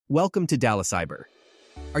Welcome to Dalacyber.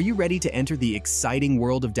 Are you ready to enter the exciting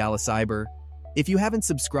world of Dalacyber? If you haven't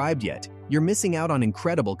subscribed yet, you're missing out on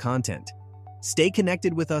incredible content. Stay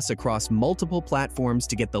connected with us across multiple platforms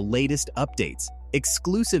to get the latest updates,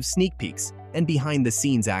 exclusive sneak peeks, and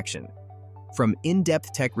behind-the-scenes action. From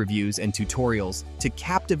in-depth tech reviews and tutorials to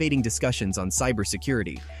captivating discussions on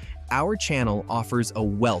cybersecurity, our channel offers a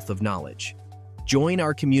wealth of knowledge. Join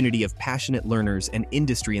our community of passionate learners and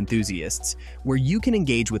industry enthusiasts, where you can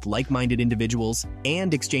engage with like-minded individuals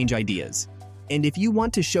and exchange ideas. And if you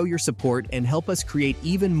want to show your support and help us create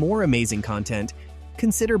even more amazing content,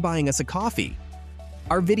 consider buying us a coffee.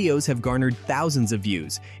 Our videos have garnered thousands of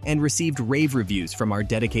views and received rave reviews from our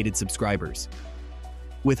dedicated subscribers.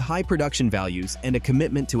 With high production values and a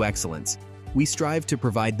commitment to excellence, we strive to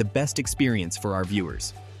provide the best experience for our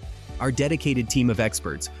viewers. Our dedicated team of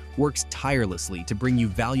experts works tirelessly to bring you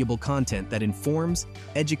valuable content that informs,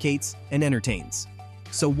 educates, and entertains.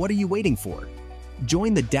 So what are you waiting for?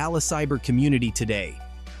 Join the Dalacyber community today.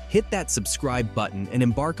 Hit that subscribe button and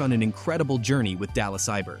embark on an incredible journey with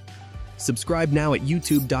Dalacyber. Subscribe now at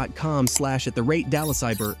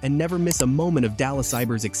youtube.com/@Dalacyber and never miss a moment of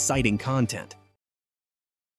Dalacyber's exciting content.